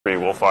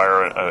automatically we'll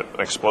fire an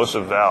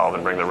explosive valve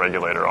and bring the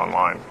regulator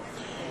online.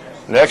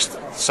 Next,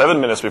 7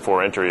 minutes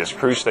before entry is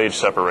cruise stage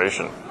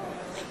separation.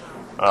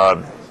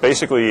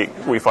 Basically,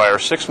 we fire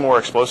 6 more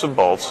explosive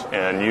bolts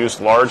and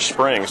use large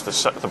springs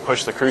to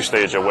push the cruise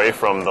stage away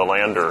from the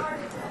lander.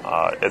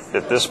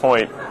 At this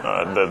point,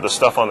 the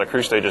stuff on the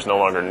cruise stage is no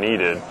longer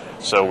needed,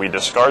 so we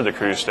discard the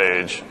cruise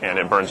stage and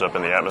it burns up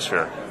in the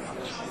atmosphere.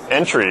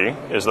 Entry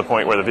is the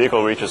point where the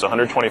vehicle reaches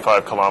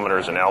 125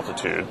 kilometers in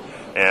altitude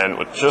and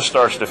it just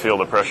starts to feel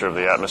the pressure of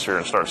the atmosphere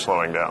and starts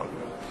slowing down.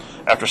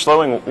 After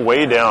slowing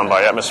way down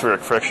by atmospheric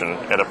friction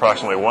at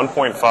approximately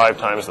 1.5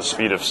 times the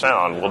speed of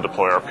sound, we'll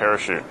deploy our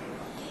parachute.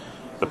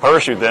 The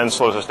parachute then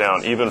slows us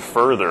down even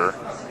further,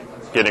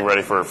 getting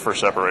ready for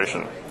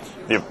separation.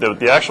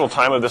 The actual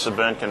time of this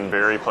event can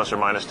vary plus or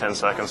minus 10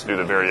 seconds due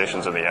to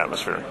variations in the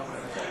atmosphere.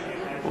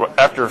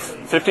 After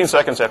 15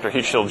 seconds after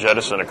heat shield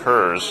jettison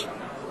occurs,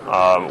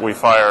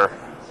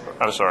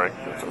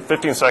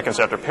 15 seconds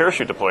after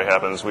parachute deploy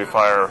happens, we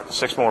fire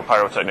 6 more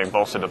pyrotechnic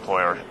bolts to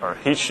deploy our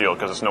heat shield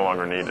because it's no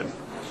longer needed.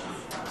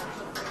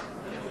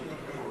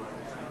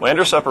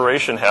 Lander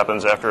separation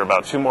happens after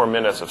about 2 more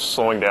minutes of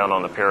slowing down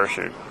on the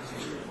parachute.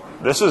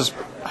 This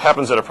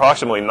happens at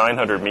approximately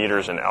 900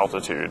 meters in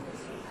altitude.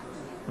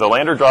 The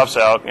lander drops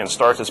out and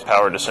starts its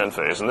power descent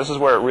phase, and this is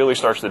where it really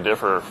starts to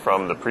differ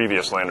from the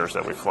previous landers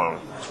that we've flown.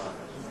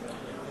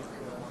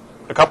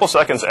 A couple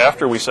seconds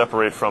after we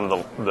separate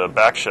from the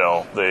back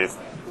shell, the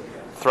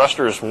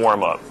thrusters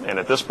warm up, and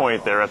at this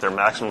point they're at their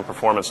maximum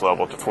performance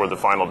level for the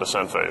final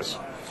descent phase.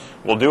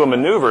 We'll do a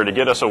maneuver to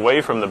get us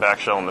away from the back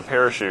shell and the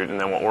parachute, and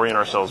then we'll orient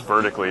ourselves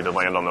vertically to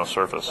land on the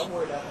surface.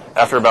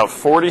 After about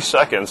 40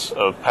 seconds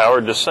of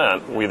powered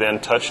descent, we then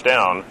touch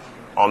down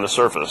on the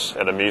surface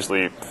at a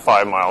measly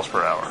 5 miles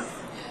per hour.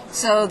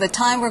 So the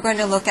time we're going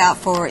to look out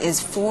for is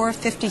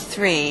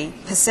 4:53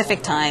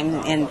 Pacific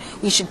time, and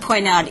we should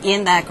point out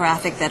in that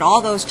graphic that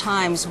all those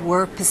times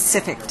were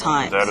Pacific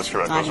times. That is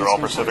correct. Those are all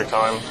Pacific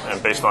time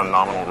and based on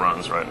nominal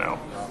runs right now.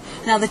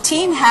 Now the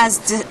team has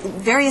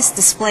various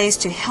displays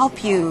to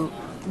help you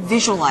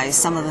visualize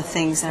some of the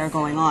things that are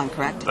going on,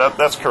 correct?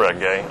 That's correct,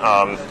 Gay.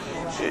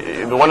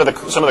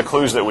 Some of the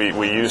clues that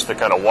we use to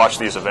kind of watch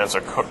these events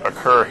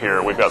occur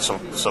here, we've got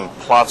some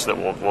plots that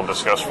we'll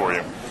discuss for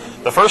you.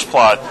 The first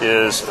plot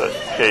is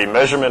a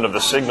measurement of the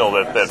signal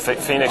that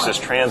Phoenix is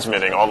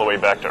transmitting all the way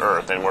back to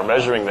Earth, and we're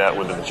measuring that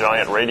with a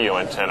giant radio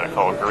antenna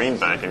called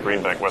Greenbank in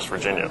Greenbank, West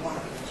Virginia.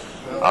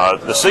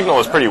 The signal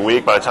is pretty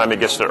weak by the time it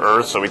gets to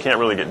Earth, so we can't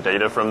really get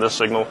data from this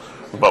signal,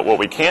 but what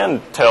we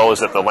can tell is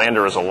that the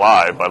lander is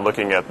alive by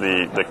looking at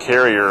the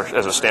carrier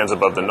as it stands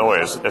above the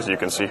noise, as you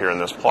can see here in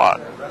this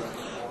plot.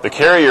 The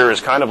carrier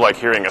is kind of like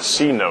hearing a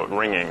C note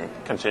ringing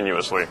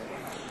continuously.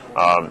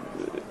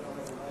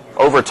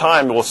 Over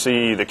time, we'll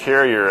see the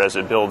carrier as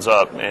it builds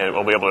up, and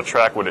we'll be able to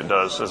track what it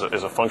does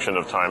as a function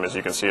of time, as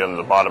you can see on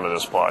the bottom of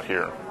this plot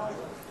here.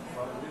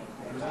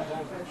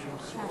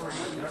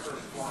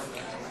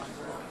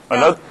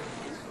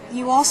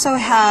 You also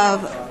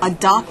have a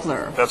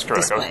Doppler. That's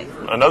correct. Display.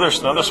 Another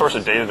source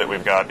of data that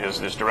we've got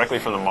is directly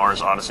from the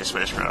Mars Odyssey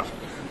spacecraft.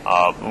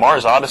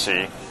 Mars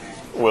Odyssey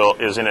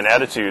is in an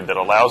attitude that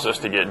allows us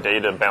to get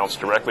data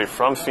bounced directly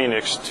from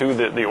Phoenix to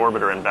the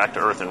orbiter and back to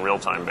Earth in real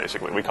time,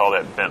 basically. We call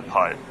that bent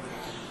pipe.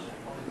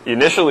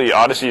 Initially,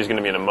 Odyssey is going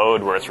to be in a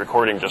mode where it's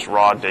recording just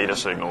raw data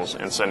signals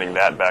and sending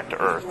that back to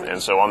Earth.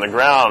 And so on the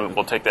ground,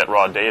 we'll take that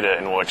raw data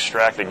and we'll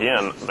extract,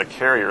 again, the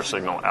carrier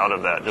signal out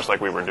of that, just like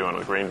we were doing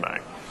with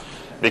Greenbank.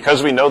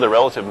 Because we know the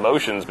relative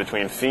motions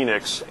between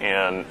Phoenix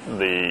and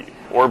the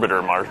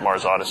orbiter,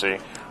 Mars Odyssey,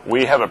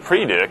 we have a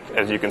predict,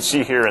 as you can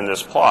see here in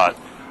this plot,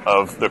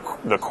 of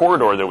the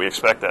corridor that we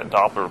expect that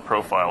Doppler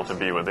profile to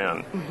be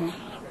within. Mm-hmm.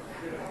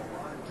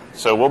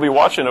 So we'll be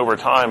watching over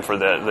time for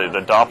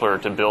the Doppler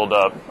to build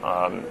up.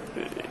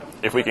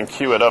 If we can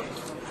cue it up,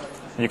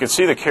 you can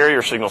see the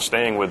carrier signal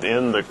staying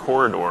within the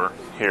corridor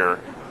here,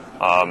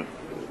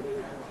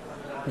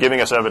 giving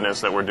us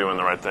evidence that we're doing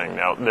the right thing.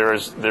 Now,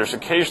 there's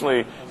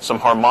occasionally some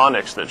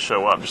harmonics that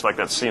show up, just like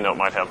that C note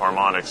might have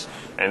harmonics,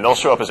 and they'll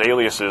show up as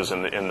aliases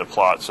in the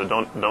plot, so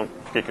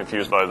don't get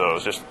confused by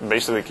those. Just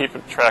basically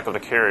keep track of the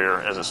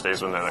carrier as it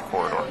stays within that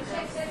corridor.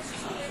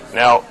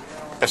 Now,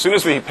 as soon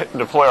as we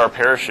deploy our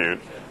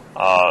parachute,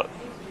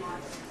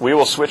 we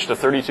will switch to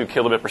 32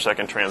 kilobit per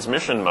second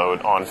transmission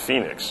mode on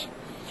Phoenix.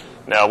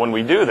 Now, when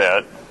we do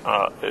that,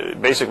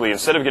 basically,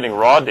 instead of getting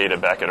raw data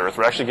back at Earth,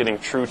 we're actually getting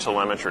true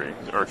telemetry,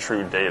 or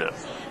true data.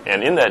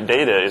 And in that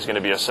data is going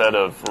to be a set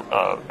of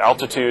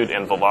altitude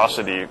and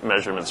velocity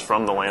measurements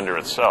from the lander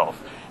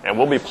itself. And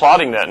we'll be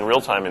plotting that in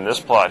real time in this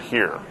plot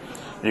here.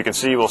 You can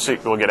see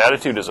we'll get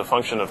attitude as a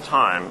function of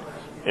time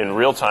in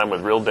real time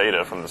with real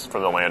data from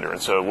the lander.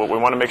 And so what we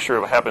want to make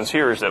sure happens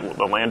here is that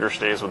the lander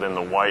stays within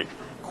the white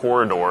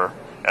corridor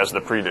as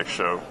the predicts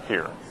show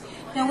here.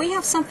 Now, we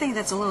have something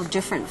that's a little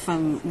different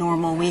from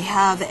normal. We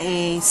have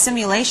a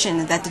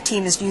simulation that the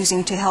team is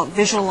using to help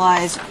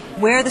visualize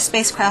where the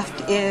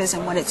spacecraft is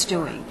and what it's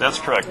doing. That's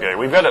correct, Gay.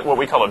 We've got what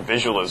we call a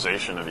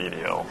visualization of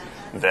EDL.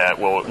 that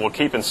will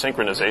keep in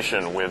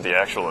synchronization with the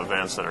actual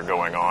events that are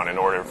going on in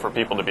order for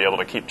people to be able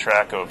to keep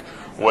track of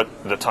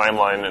what the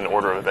timeline and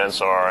order of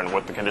events are and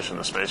what the condition of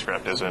the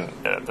spacecraft is in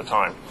at the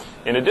time.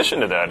 In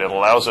addition to that, it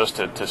allows us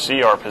to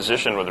see our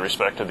position with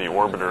respect to the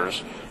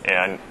orbiters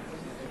and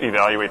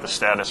evaluate the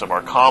status of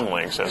our comm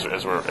links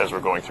as we're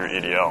going through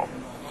EDL.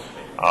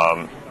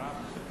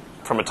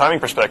 From a timing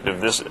perspective,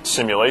 this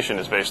simulation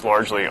is based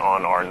largely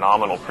on our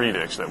nominal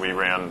predicts that we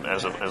ran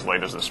as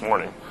late as this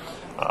morning.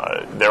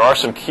 There are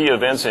some key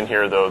events in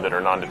here, though, that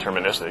are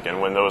non-deterministic,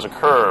 and when those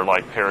occur,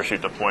 like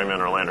parachute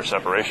deployment or lander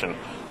separation,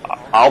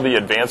 I'll be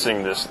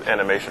advancing this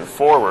animation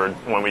forward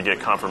when we get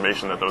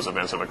confirmation that those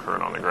events have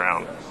occurred on the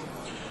ground.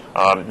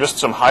 Just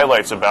some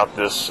highlights about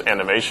this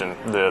animation.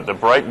 The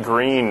bright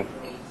green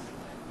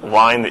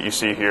line that you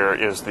see here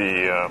is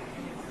the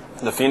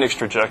Phoenix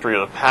trajectory,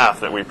 or the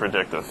path that we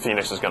predict that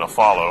Phoenix is going to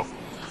follow.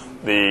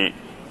 The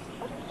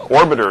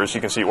orbiters,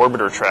 you can see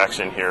orbiter tracks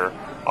in here,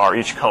 are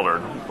each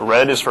colored.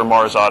 Red is for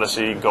Mars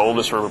Odyssey, gold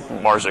is for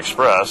Mars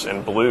Express,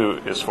 and blue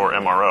is for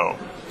MRO.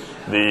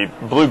 The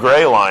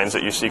blue-gray lines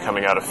that you see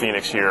coming out of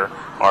Phoenix here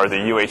are the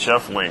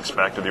UHF links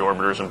back to the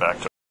orbiters and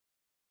back to